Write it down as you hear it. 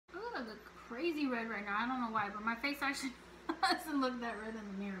crazy red right now. I don't know why, but my face actually doesn't look that red in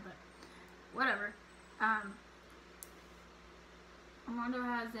the mirror, but whatever. Armando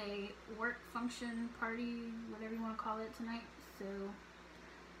has a work function party, whatever you want to call it, tonight. So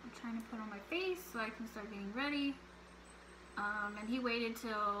I'm trying to put on my face so I can start getting ready. And he waited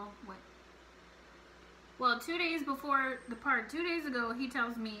till, what? Well, 2 days before the party, 2 days ago, he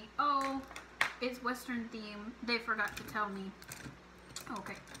tells me, oh, it's Western theme. They forgot to tell me.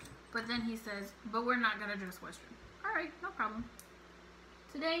 Okay. But then he says, but we're not going to dress Western. All right, no problem.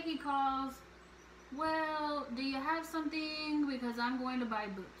 Today he calls, well, do you have something? Because I'm going to buy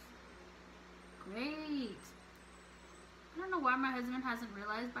boots. Great. I don't know why my husband hasn't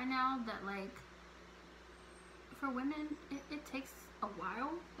realized by now that, like, for women, it takes a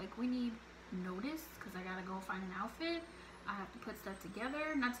while. Like, we need notice because I gotta go find an outfit. I have to put stuff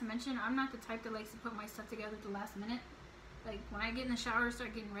together. Not to mention, I'm not the type that likes to put my stuff together at the last minute. Like, when I get in the shower and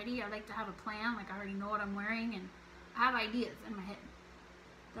start getting ready, I like to have a plan. Like, I already know what I'm wearing and I have ideas in my head.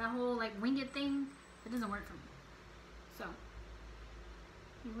 That whole, like, wing it thing, it doesn't work for me. So,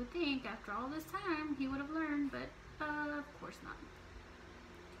 you would think after all this time he would have learned, but of course not.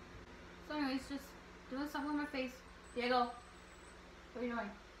 So anyways, just doing something with my face. Diego, what are you doing?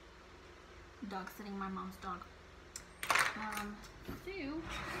 Dog sitting my mom's dog.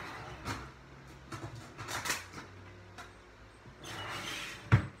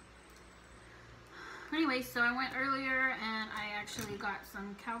 Anyway, so I went earlier and I actually got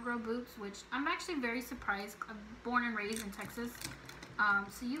some cowgirl boots, which I'm actually very surprised. I'm born and raised in Texas,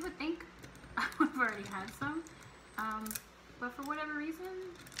 so you would think I would have already had some, but for whatever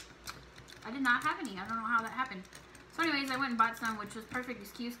reason, I did not have any. I don't know how that happened. So anyways, I went and bought some, which was perfect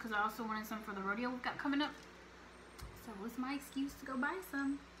excuse because I also wanted some for the rodeo we've got coming up. So it was my excuse to go buy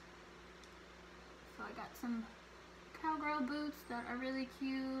some. So I got some cowgirl boots that are really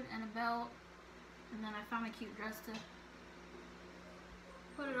cute and a belt. And then I found a cute dress to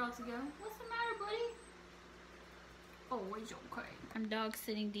put it all together. What's the matter, buddy? Oh, it's okay. I'm dog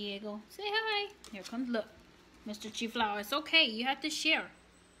sitting Diego. Say hi. Here comes, look, Mr. Chiflao. It's okay. You have to share.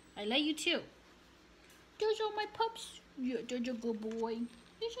 I let you too. Those are my pups. Yeah, those are a good boy.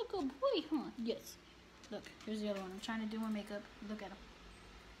 Those are a good boy, huh? Yes. Look, here's the other one. I'm trying to do my makeup. Look at him.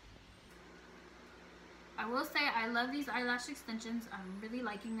 I will say I love these eyelash extensions. I'm really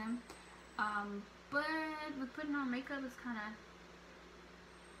liking them. But with putting on makeup, it's kind of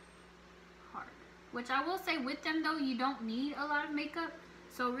hard. Which I will say with them though, you don't need a lot of makeup.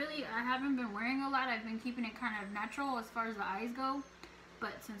 So really, I haven't been wearing a lot. I've been keeping it kind of natural as far as the eyes go.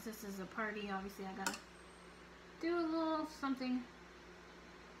 But since this is a party, obviously I gotta do a little something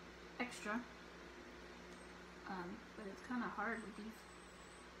extra. But it's kind of hard with these.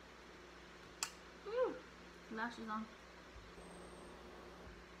 Ooh, lashes on.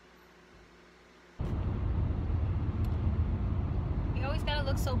 You always gotta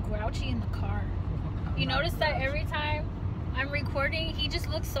look so grouchy in the car. You notice that every time I'm recording, he just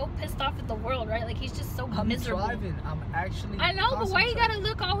looks so pissed off at the world, right? Like he's just so miserable. I'm driving. I'm actually. I know, but why you gotta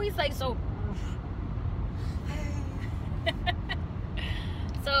look always like so?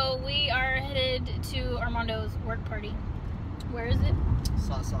 So we are headed to Armando's work party. Where is it?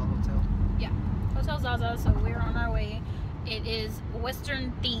 Zaza Hotel. Yeah, Hotel Zaza. So we're on our way. It is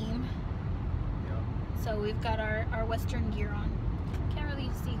Western theme. Yeah. So we've got our Western gear on. Can't really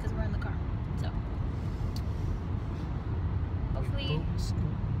see because we're in the car. So hopefully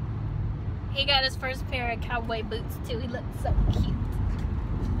he got his first pair of cowboy boots too. He looks so cute.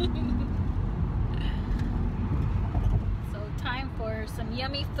 So time for some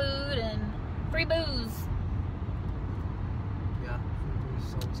yummy food and free booze. Yeah, free booze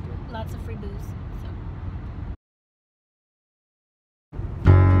is always good. Lots of free booze.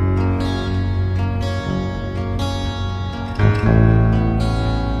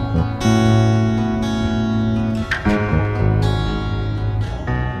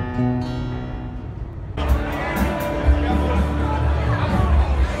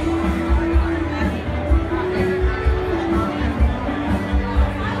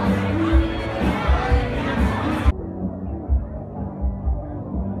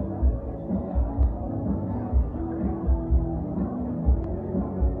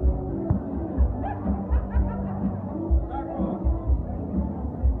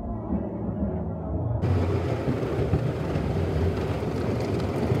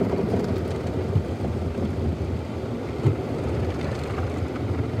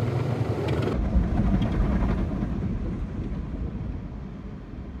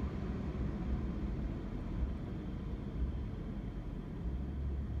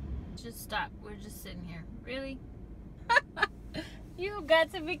 Just stop. We're just sitting here. Really? You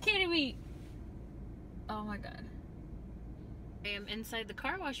got to be kidding me. Oh my god. I am inside the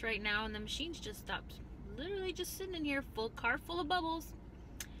car wash right now and the machine's just stopped. Literally just sitting in here, car full of bubbles,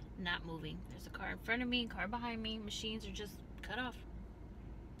 not moving. There's a car in front of me, car behind me. Machines are just cut off.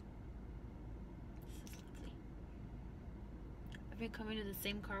 This is lovely. I've been coming to the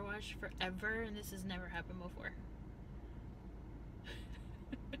same car wash forever and this has never happened before.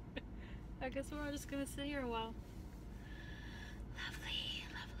 I guess we're all just gonna sit here a while. Lovely,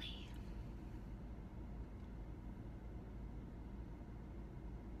 lovely.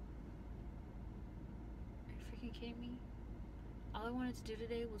 Are you freaking kidding me? All I wanted to do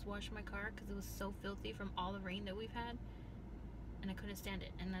today was wash my car because it was so filthy from all the rain that we've had. And I couldn't stand it.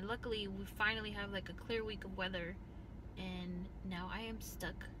 And luckily, we finally have like a clear week of weather. And now I am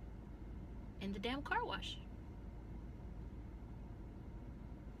stuck in the damn car wash.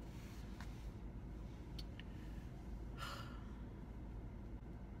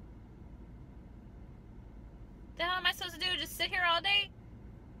 The hell am I supposed to do? Just sit here all day?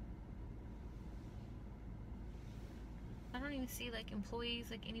 I don't even see like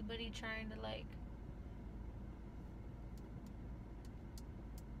employees, like anybody trying to like.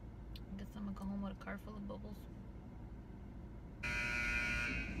 I guess I'm gonna go home with a car full of bubbles.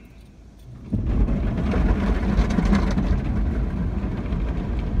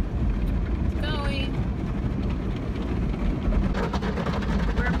 Going.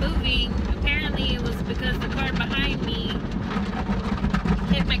 We're moving. Apparently it was because the car behind me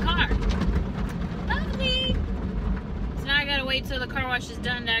hit my car. Lovely. So now I gotta wait till the car wash is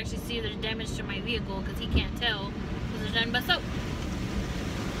done to actually see there's damage to my vehicle because he can't tell because there's nothing but soap.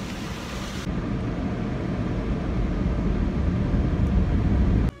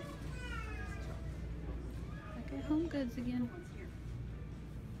 Back at Home Goods again.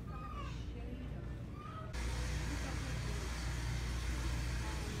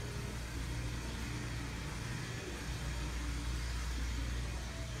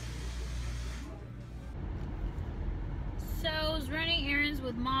 So I was running errands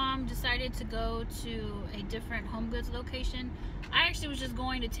with Mom, decided to go to a different Home Goods location. I actually was just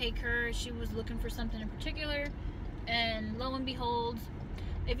going to take her. She was looking for something in particular, and lo and behold,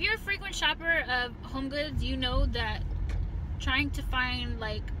 if you're a frequent shopper of Home Goods, you know that trying to find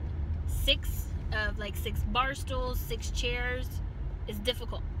like six bar stools, 6 chairs is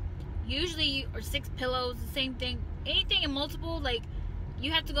difficult. Usually, or 6 pillows, the same thing. Anything in multiple, like,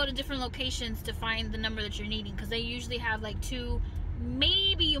 you have to go to different locations to find the number that you're needing because they usually have like 2,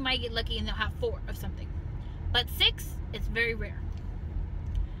 maybe you might get lucky and they'll have 4 of something, but 6, it's very rare.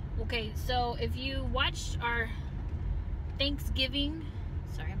 Okay, so if you watched our Thanksgiving,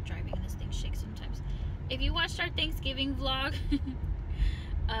 sorry, I'm driving and this thing shakes sometimes. If you watched our Thanksgiving vlog,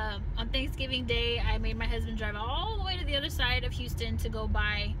 on Thanksgiving Day, I made my husband drive all the way to the other side of Houston to go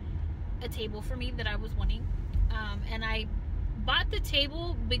buy a table for me that I was wanting, and I bought the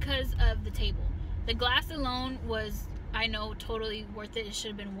table because of the table. The glass alone was, I know, totally worth it. It should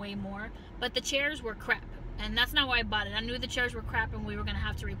have been way more, but the chairs were crap, and that's not why I bought it. I knew the chairs were crap and we were gonna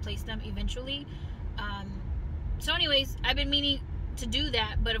have to replace them eventually. So anyways, I've been meaning to do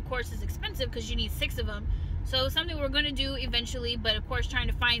that, but of course it's expensive because you need 6 of them. So something we're gonna do eventually, but of course trying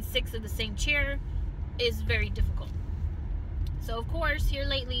to find 6 of the same chair is very difficult. So of course here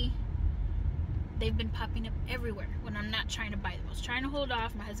lately they've been popping up everywhere when I'm not trying to buy them. I was trying to hold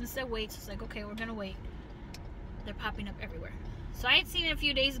off. My husband said wait, so it's like, okay, we're gonna wait. They're popping up everywhere. So I had seen it a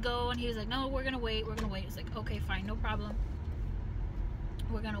few days ago and he was like, no, we're gonna wait, we're gonna wait. It's like, okay, fine, no problem.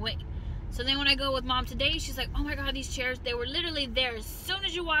 We're gonna wait. So then when I go with Mom today, she's like, oh my God, these chairs, they were literally there. As soon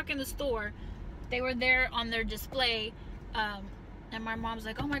as you walk in the store, they were there on their display. And my mom's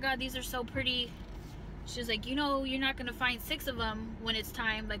like, oh my God, these are so pretty. She's like, you know, you're not gonna find 6 of them when it's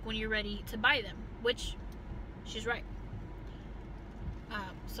time, like when you're ready to buy them, which she's right.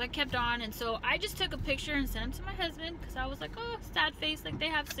 So I kept on, and so I just took a picture and sent it to my husband because I was like, oh, sad face, like they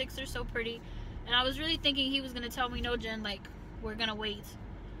have 6, they're so pretty. And I was really thinking he was gonna tell me, no, Jen, like we're gonna wait.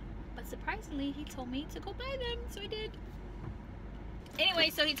 But surprisingly, he told me to go buy them, so I did. Anyway,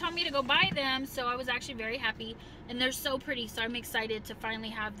 so he told me to go buy them, so I was actually very happy, and they're so pretty, so I'm excited to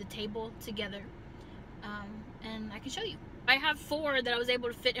finally have the table together. And I can show you. I have 4 that I was able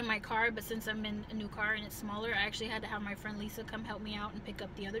to fit in my car, but since I'm in a new car and it's smaller, I actually had to have my friend Lisa come help me out and pick up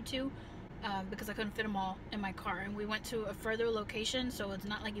the other 2 because I couldn't fit them all in my car. And we went to a further location, so it's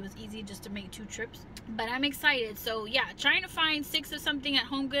not like it was easy just to make 2 trips. But I'm excited. So yeah, trying to find 6 of something at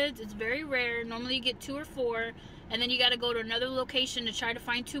Home Goods is very rare. Normally you get 2 or 4, and then you got to go to another location to try to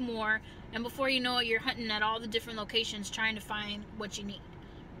find 2 more. And before you know it, you're hunting at all the different locations trying to find what you need.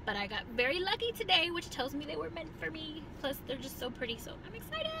 But I got very lucky today, which tells me they were meant for me. Plus, they're just so pretty, so I'm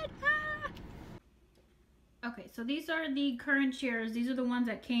excited. Ah! Okay, so these are the current chairs. These are the ones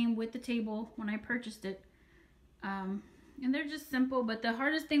that came with the table when I purchased it. And they're just simple, but the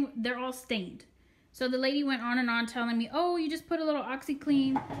hardest thing, they're all stained. So the lady went on and on telling me, oh, you just put a little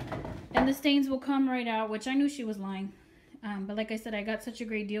OxyClean and the stains will come right out, which I knew she was lying. But like I said, I got such a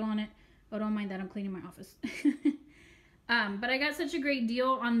great deal on it. Oh, don't mind that, I'm cleaning my office. But I got such a great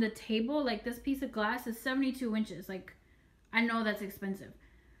deal on the table. Like, this piece of glass is 72 inches. Like, I know that's expensive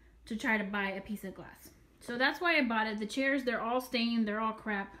to try to buy a piece of glass. So that's why I bought it. The chairs, they're all stained. They're all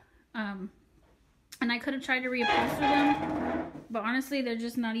crap. And I could have tried to reupholster them. But honestly, they're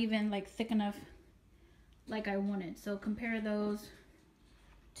just not even, like, thick enough like I wanted. So compare those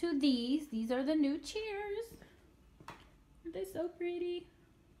to these. These are the new chairs. Aren't they so pretty?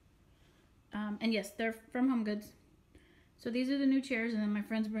 And yes, they're from Home Goods. So these are the new chairs, and then my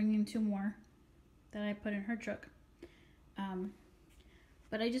friend's bringing 2 more that I put in her truck.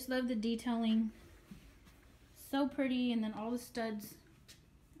 But I just love the detailing. So pretty, and then all the studs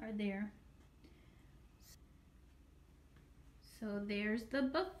are there. So there's the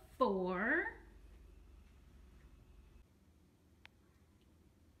before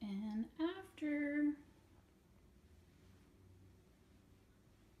and after.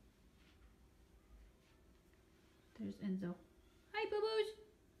 There's Enzo. Hi,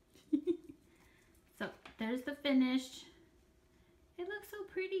 boo-boos. So there's the finished. They look so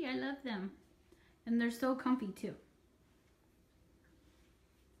pretty. I love them. And they're so comfy too.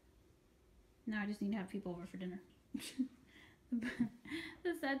 Now I just need to have people over for dinner.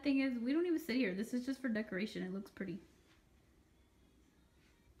 The sad thing is we don't even sit here. This is just for decoration. It looks pretty.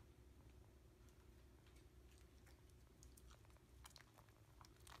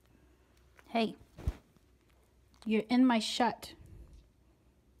 Hey. You're in my shot.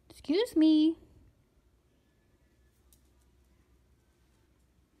 Excuse me.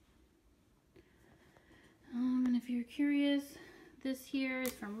 And if you're curious, this here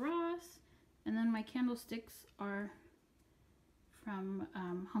is from Ross, and then my candlesticks are from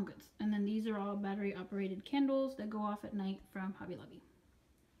Home Goods. And then these are all battery operated candles that go off at night from Hobby Lobby.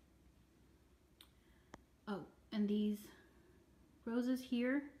 Oh, and these roses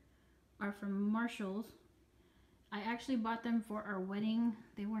here are from Marshall's. I actually bought them for our wedding.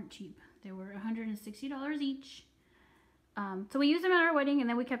 They weren't cheap. They were $160 each. So we used them at our wedding, and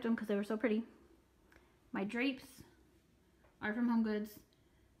then we kept them because they were so pretty. My drapes are from Home Goods.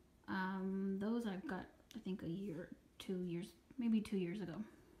 Those I've got, I think, a year, 2 years, maybe 2 years ago.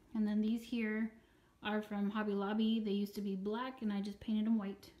 And then these here are from Hobby Lobby. They used to be black, and I just painted them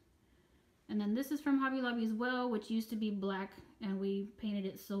white. And then this is from Hobby Lobby as well, which used to be black, and we painted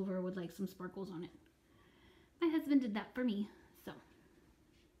it silver with like some sparkles on it. My husband did that for me, so.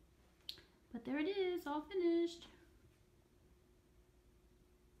 But there it is, all finished.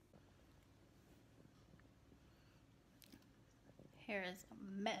 Hair is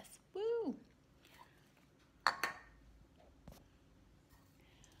a mess. Woo!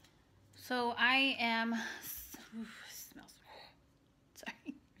 So I am, smells,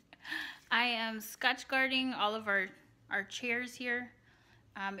 sorry. I am scotch guarding all of our chairs here.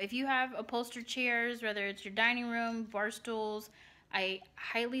 If you have upholstered chairs, whether it's your dining room, bar stools, I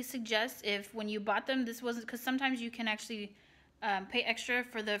highly suggest, if when you bought them, this wasn't, because sometimes you can actually pay extra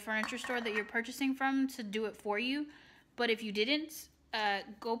for the furniture store that you're purchasing from to do it for you. But if you didn't,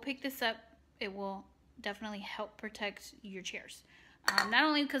 go pick this up. It will definitely help protect your chairs. Not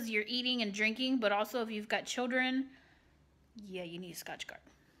only because you're eating and drinking, but also if you've got children, yeah, you need a scotch guard.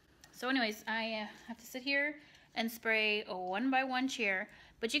 So anyways, I have to sit here and spray a 1x1 chair.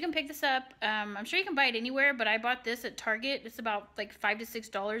 But you can pick this up. I'm sure you can buy it anywhere, but I bought this at Target. It's about like $5 to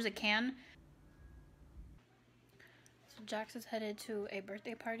 $6 a can. So Jax is headed to a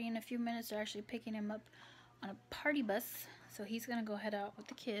birthday party in a few minutes. They're actually picking him up on a party bus. So he's gonna go head out with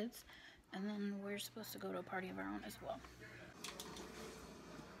the kids. And then we're supposed to go to a party of our own as well.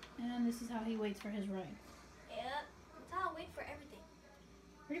 And this is how he waits for his ride. Yep, that's how I wait for everything.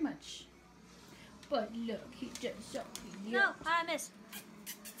 Pretty much. But look, he just shot me. No, I missed.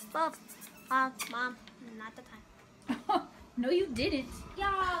 Both. Mom, not the time. No, you didn't.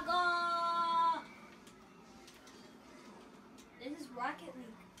 Yago! This is Rocket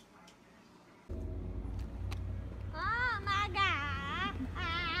League. Oh my god.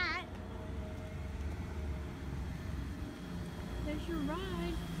 There's your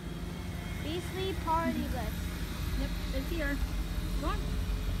ride. Beastly party bus. Yep, it's here. Go on.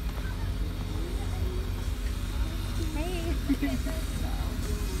 Hey.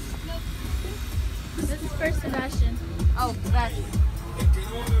 This is for Sebastian. Oh, Sebastian.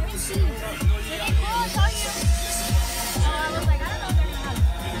 Let me see.